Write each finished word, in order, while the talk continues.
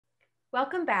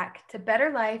Welcome back to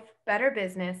Better Life, Better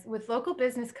Business with local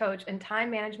business coach and time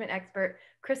management expert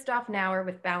Christoph Nauer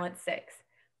with Balance 6.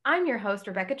 I'm your host,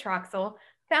 Rebecca Troxel,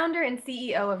 founder and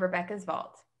CEO of Rebecca's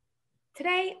Vault.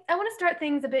 Today, I want to start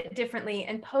things a bit differently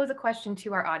and pose a question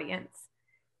to our audience.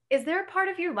 Is there a part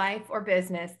of your life or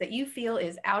business that you feel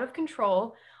is out of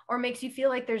control or makes you feel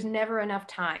like there's never enough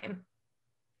time?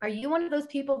 Are you one of those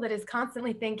people that is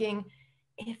constantly thinking,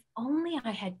 if only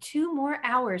I had 2 more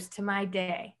hours to my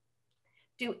day?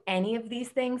 Do any of these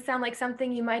things sound like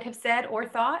something you might have said or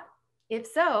thought? If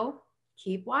so,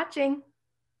 keep watching.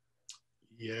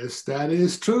 Yes, that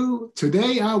is true.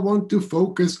 Today, I want to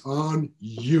focus on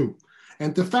you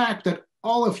and the fact that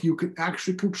all of you can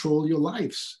actually control your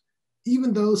lives,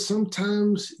 even though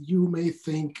sometimes you may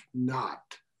think not.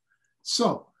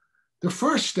 So, the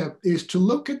first step is to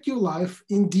look at your life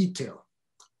in detail,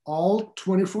 all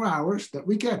 24 hours that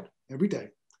we get every day,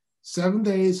 7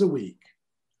 days a week.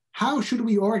 How should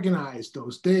we organize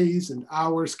those days and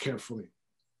hours carefully?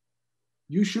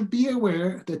 You should be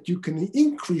aware that you can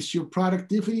increase your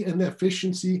productivity and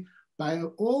efficiency by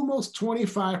almost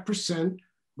 25%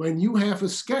 when you have a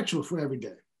schedule for every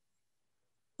day.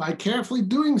 By carefully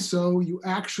doing so, you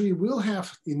actually will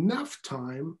have enough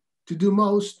time to do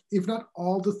most, if not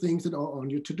all, the things that are on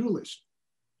your to-do list.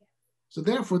 So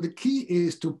therefore, the key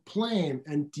is to plan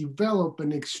and develop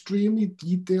an extremely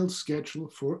detailed schedule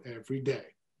for every day.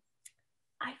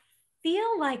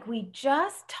 Feel like we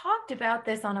just talked about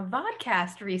this on a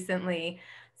vodcast recently.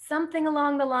 Something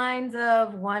along the lines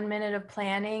of 1 minute of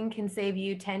planning can save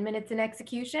you 10 minutes in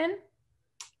execution?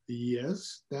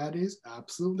 Yes, that is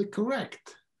absolutely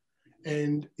correct.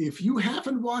 And if you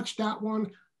haven't watched that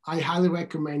one, I highly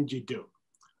recommend you do.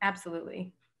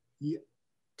 Absolutely. Yeah,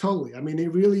 totally. I mean,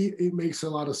 it makes a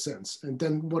lot of sense. And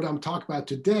then what I'm talking about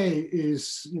today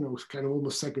is, kind of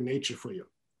almost second nature for you.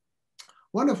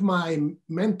 One of my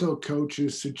mentor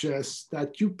coaches suggests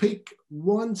that you pick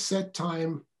one set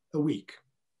time a week.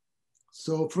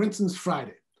 So for instance,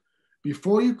 Friday,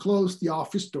 before you close the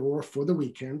office door for the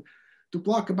weekend, to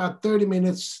block about 30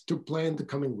 minutes to plan the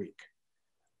coming week.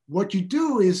 What you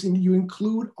do is you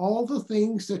include all the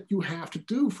things that you have to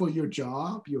do for your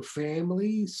job, your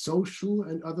family, social,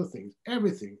 and other things,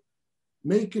 everything.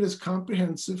 Make it as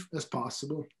comprehensive as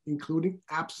possible, including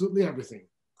absolutely everything.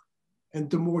 And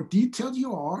the more detailed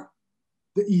you are,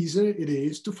 the easier it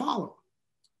is to follow.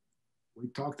 We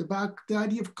talked about the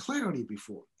idea of clarity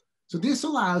before. So this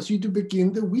allows you to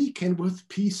begin the weekend with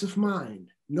peace of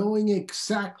mind, knowing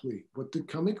exactly what the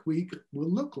coming week will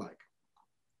look like.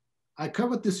 I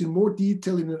covered this in more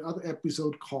detail in another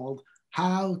episode called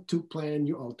How to Plan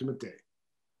Your Ultimate Day.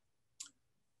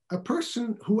 A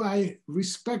person who I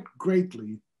respect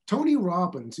greatly, Tony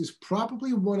Robbins, is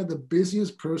probably one of the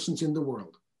busiest persons in the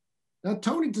world. Now,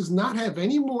 Tony does not have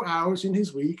any more hours in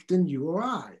his week than you or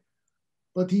I,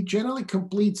 but he generally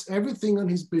completes everything on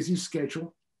his busy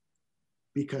schedule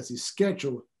because his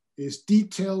schedule is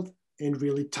detailed and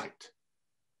really tight.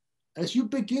 As you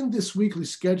begin this weekly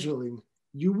scheduling,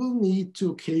 you will need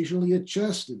to occasionally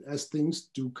adjust it as things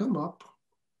do come up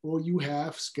or you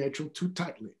have scheduled too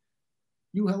tightly.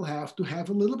 You will have to have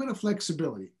a little bit of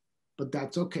flexibility, but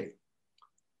that's okay.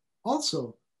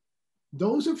 Also,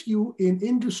 those of you in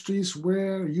industries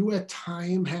where you at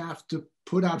times have to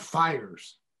put out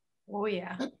fires. Oh,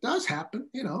 yeah. That does happen,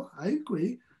 I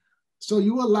agree. So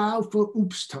you allow for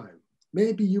oops time.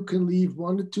 Maybe you can leave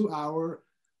 1 to 2 hours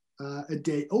a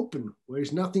day open,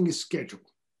 whereas nothing is scheduled.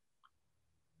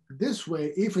 This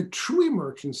way, if a true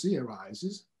emergency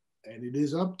arises, and it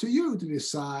is up to you to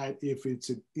decide if it's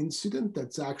an incident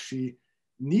that's actually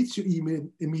needs your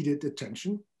immediate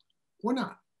attention or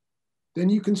not, then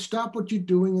you can stop what you're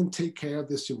doing and take care of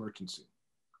this emergency.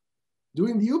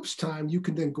 During the oops time, you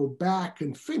can then go back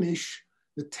and finish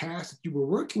the task that you were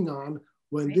working on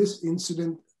when this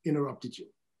incident interrupted you.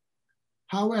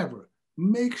 However,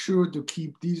 make sure to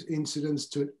keep these incidents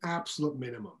to an absolute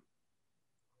minimum.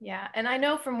 Yeah, and I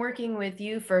know from working with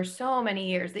you for so many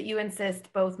years that you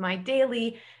insist both my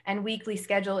daily and weekly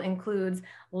schedule includes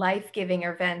life-giving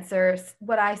events, or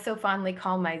what I so fondly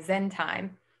call my Zen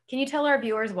time. Can you tell our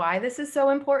viewers why this is so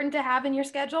important to have in your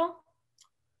schedule?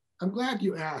 I'm glad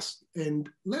you asked, and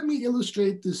let me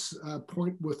illustrate this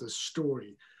point with a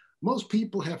story. Most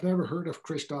people have never heard of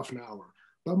Christoph Nauer,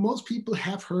 but most people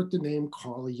have heard the name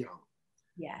Carl Jung.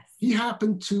 Yes. He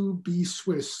happened to be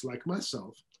Swiss, like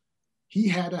myself. He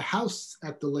had a house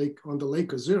at the lake, on the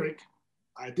Lake of Zurich.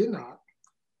 I did not,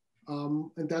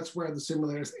 and that's where the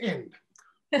similarities end.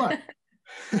 But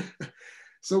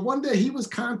so one day he was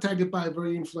contacted by a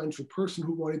very influential person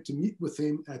who wanted to meet with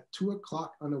him at 2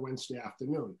 o'clock on a Wednesday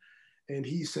afternoon. And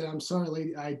he said, I'm sorry,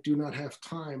 lady, I do not have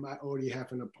time. I already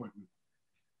have an appointment.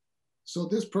 So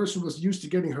this person was used to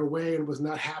getting her way and was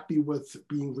not happy with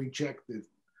being rejected.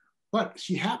 But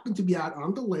she happened to be out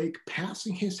on the lake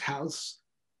passing his house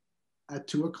at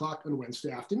 2 o'clock on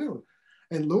Wednesday afternoon.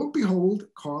 And lo and behold,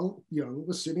 Carl Jung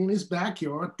was sitting in his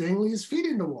backyard, dangling his feet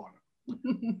in the water.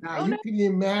 Now Oh, you no. can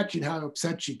imagine how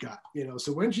upset she got,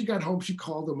 So when she got home, she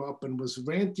called him up and was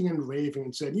ranting and raving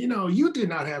and said, you did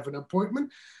not have an appointment.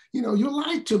 You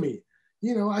lied to me.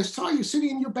 I saw you sitting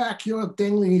in your backyard,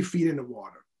 dangling your feet in the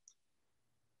water.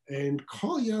 And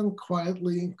Carl Jung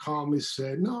quietly, calmly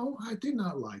said, no, I did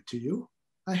not lie to you.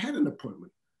 I had an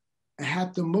appointment. I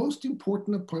had the most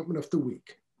important appointment of the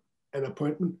week, an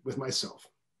appointment with myself.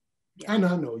 Yeah. And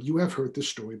I know you have heard this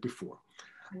story before.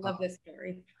 I love this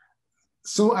story.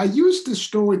 So I use this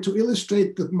story to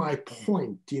illustrate my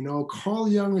point. Carl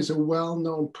Jung is a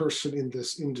well-known person in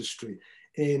this industry.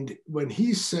 And when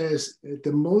he says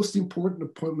the most important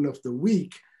appointment of the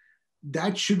week,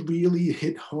 that should really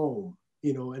hit home.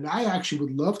 And I actually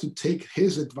would love to take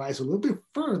his advice a little bit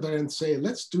further and say,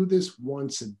 let's do this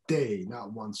once a day,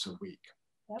 not once a week.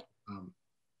 Yep.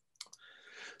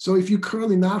 So if you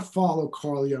currently not follow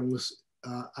Carl Jung's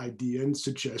idea and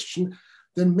suggestion,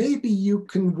 then maybe you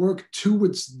can work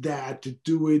towards that to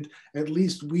do it at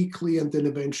least weekly and then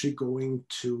eventually going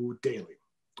to daily,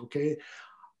 okay?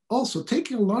 Also,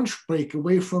 taking a lunch break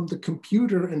away from the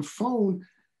computer and phone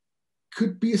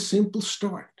could be a simple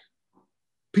start.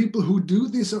 People who do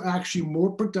this are actually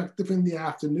more productive in the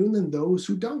afternoon than those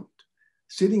who don't.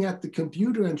 Sitting at the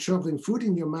computer and shoveling food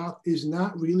in your mouth is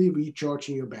not really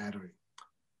recharging your battery.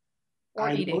 Or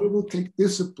I eating. know it will take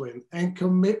discipline and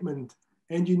commitment,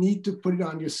 and you need to put it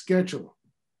on your schedule,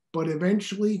 but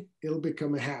eventually it'll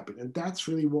become a habit. And that's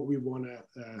really what we want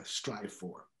to strive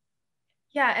for.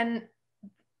 Yeah. And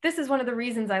this is one of the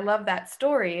reasons I love that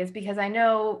story, is because I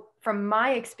know from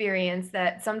my experience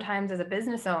that sometimes as a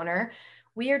business owner,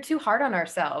 we are too hard on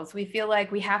ourselves. We feel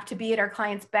like we have to be at our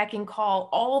client's beck and call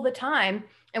all the time,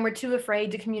 and we're too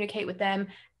afraid to communicate with them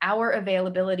our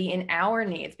availability and our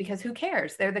needs, because who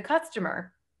cares? They're the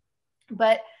customer.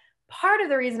 But part of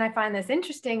the reason I find this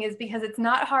interesting is because it's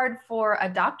not hard for a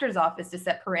doctor's office to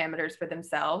set parameters for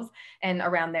themselves and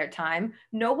around their time.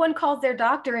 No one calls their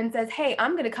doctor and says, hey,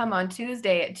 I'm going to come on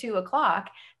Tuesday at 2 o'clock.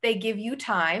 They give you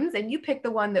times and you pick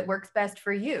the one that works best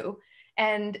for you.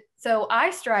 And so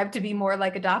I strive to be more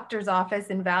like a doctor's office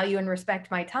and value and respect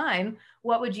my time.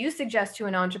 What would you suggest to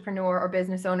an entrepreneur or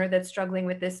business owner that's struggling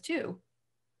with this too?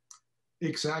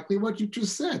 Exactly what you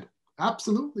just said.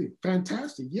 Absolutely.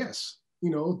 Fantastic. Yes.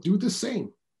 Do the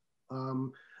same.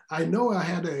 I know I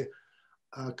had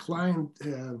a client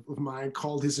of mine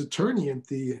called his attorney, and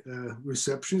the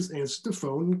receptionist answered the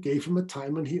phone, gave him a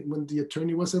time when the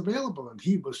attorney was available, and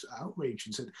he was outraged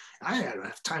and said, I don't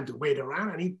have time to wait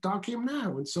around. I need to talk to him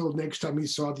now. And so next time he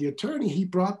saw the attorney, he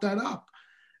brought that up.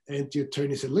 And the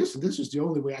attorney said, listen, this is the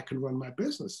only way I can run my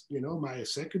business. My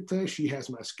secretary, she has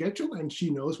my schedule and she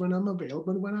knows when I'm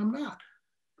available and when I'm not.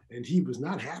 And he was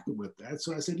not happy with that.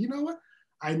 So I said, you know what?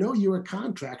 I know you're a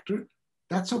contractor.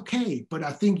 That's okay. But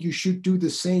I think you should do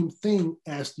the same thing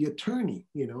as the attorney.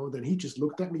 Then he just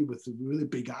looked at me with really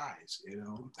big eyes.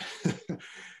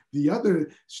 The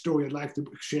other story I'd like to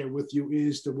share with you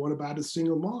is the one about a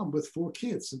single mom with 4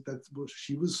 kids.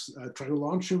 She was trying to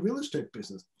launch a real estate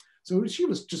business. So she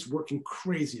was just working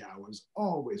crazy hours,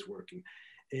 always working,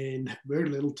 and very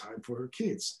little time for her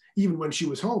kids. Even when she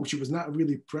was home, she was not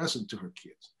really present to her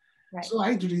kids. Right. So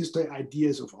I introduced the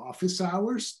ideas of office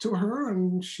hours to her,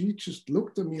 and she just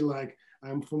looked at me like,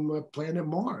 I'm from planet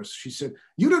Mars. She said,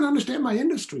 you don't understand my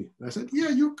industry. And I said, yeah,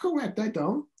 you're correct. I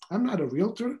don't. I'm not a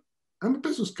realtor. I'm a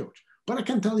business coach. But I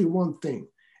can tell you one thing.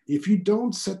 If you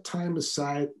don't set time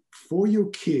aside for your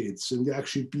kids and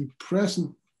actually be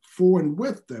present for and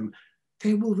with them,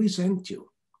 they will resent you.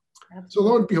 Absolutely. So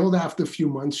lo and behold, after a few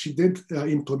months, she did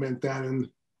implement that, and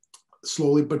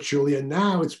slowly but surely. And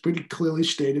now it's pretty clearly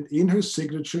stated in her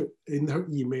signature, in her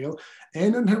email,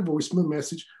 and in her voicemail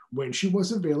message when she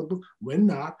was available, when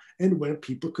not, and when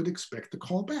people could expect a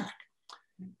call back.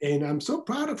 And I'm so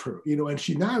proud of her, and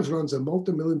she now runs a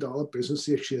multi-million-dollar business.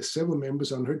 She has several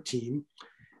members on her team.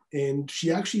 And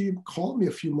she actually called me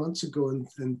a few months ago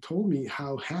and told me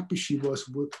how happy she was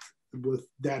with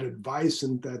that advice,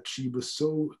 and that she was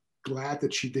so glad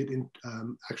that she did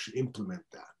actually implement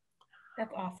that.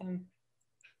 That's awesome.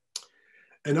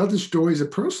 Another story is a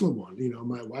personal one.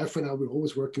 My wife and I were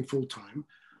always working full time,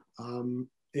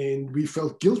 and we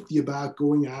felt guilty about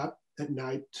going out at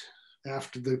night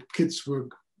after the kids were,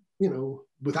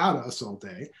 without us all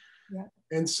day. Yeah.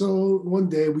 And so one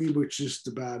day we were just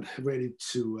about ready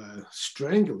to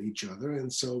strangle each other.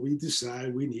 And so we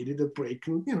decided we needed a break.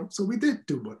 And, so we did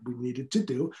do what we needed to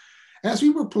do. As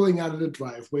we were pulling out of the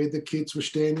driveway, the kids were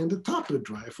standing on the top of the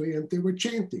driveway and they were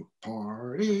chanting,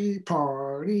 "Party,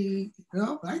 party,"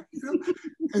 right?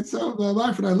 And so my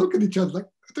wife and I look at each other like,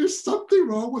 there's something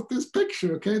wrong with this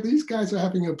picture, okay? These guys are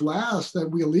having a blast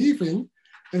and we're leaving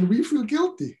and we feel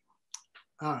guilty.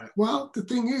 All right. Well, the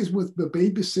thing is, with the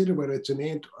babysitter, whether it's an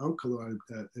aunt, uncle, or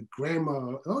a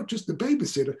grandma, or just the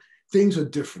babysitter, things are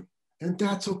different. And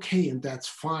that's okay. And that's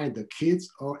fine. The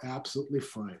kids are absolutely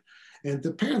fine. And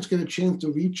the parents get a chance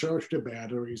to recharge their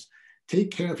batteries, take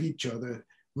care of each other,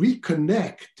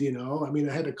 reconnect.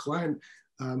 I had a client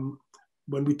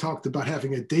when we talked about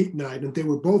having a date night, and they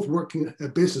were both working a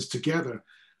business together.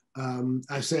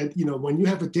 I said, when you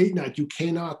have a date night, you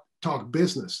cannot talk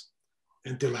business.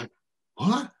 And they're like,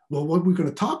 "What? Well, what are we going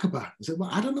to talk about?" I said,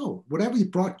 "Well, I don't know. Whatever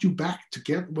brought you back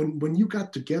together, when you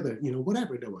got together,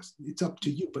 whatever it was, it's up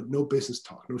to you, but no business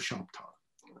talk, no shop talk."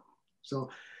 So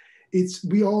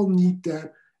we all need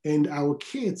that. And our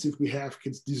kids, if we have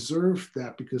kids, deserve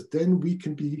that, because then we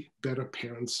can be better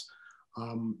parents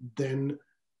than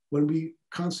when we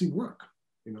constantly work,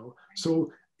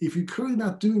 So if you're currently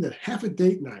not doing that, have a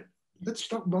date night. Let's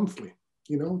start monthly,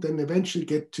 then eventually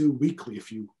get to weekly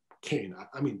if you can.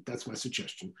 That's my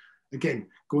suggestion. Again,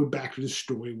 going back to the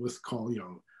story with Carl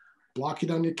Jung, block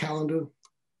it on your calendar,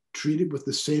 treat it with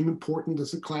the same importance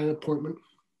as a client appointment.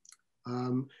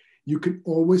 You can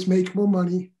always make more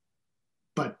money,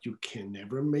 but you can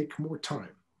never make more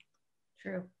time.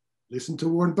 True. Listen to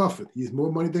Warren Buffett. He has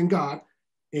more money than God.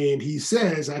 And he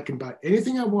says, I can buy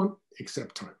anything I want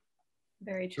except time.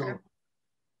 Very true. So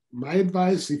my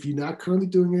advice, if you're not currently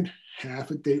doing it, have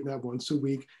a date night once a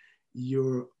week.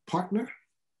 Your partner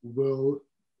will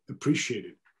appreciate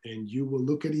it, and you will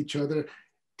look at each other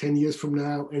 10 years from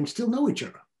now and still know each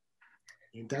other.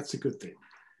 And that's a good thing.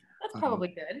 That's probably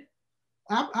good.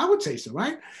 I would say so,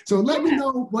 right? So let me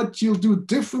know what you'll do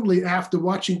differently after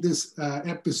watching this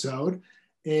episode,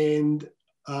 and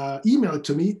email it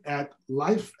to me at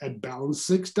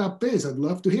life@balance6.biz. I'd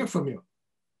love to hear from you.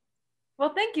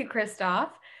 Well, thank you,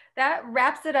 Christoph. That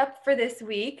wraps it up for this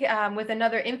week with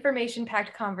another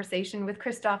information-packed conversation with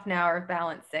Christoph Nauer of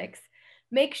Balance 6.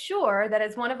 Make sure that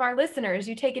as one of our listeners,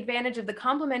 you take advantage of the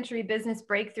complimentary business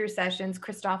breakthrough sessions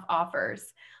Christoph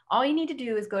offers. All you need to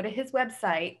do is go to his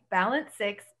website,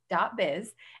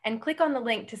 balance6.biz, and click on the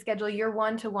link to schedule your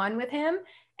one-to-one with him,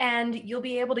 and you'll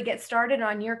be able to get started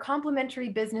on your complimentary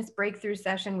business breakthrough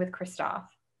session with Christoph.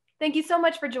 Thank you so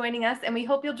much for joining us, and we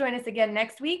hope you'll join us again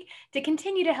next week to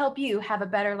continue to help you have a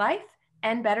better life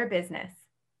and better business.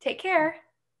 Take care.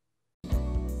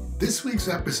 This week's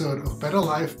episode of Better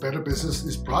Life, Better Business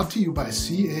is brought to you by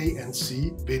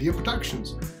CA&C Video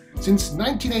Productions. Since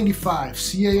 1985,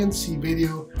 CA&C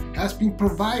Video has been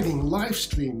providing live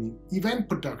streaming, event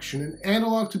production, and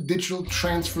analog to digital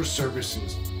transfer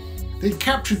services. They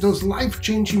capture those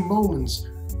life-changing moments,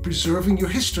 preserving your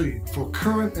history for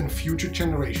current and future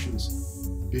generations.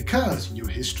 Because your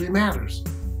history matters.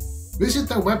 Visit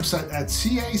their website at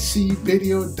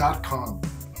cacvideo.com.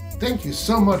 Thank you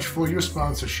so much for your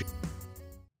sponsorship.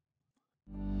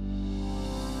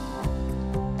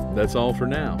 That's all for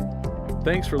now.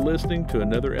 Thanks for listening to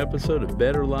another episode of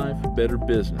Better Life, Better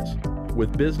Business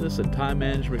with business and time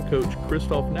management coach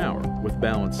Christoph Nauer with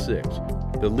Balance 6,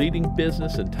 the leading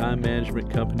business and time management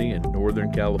company in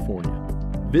Northern California.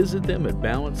 Visit them at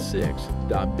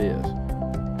balance6.biz.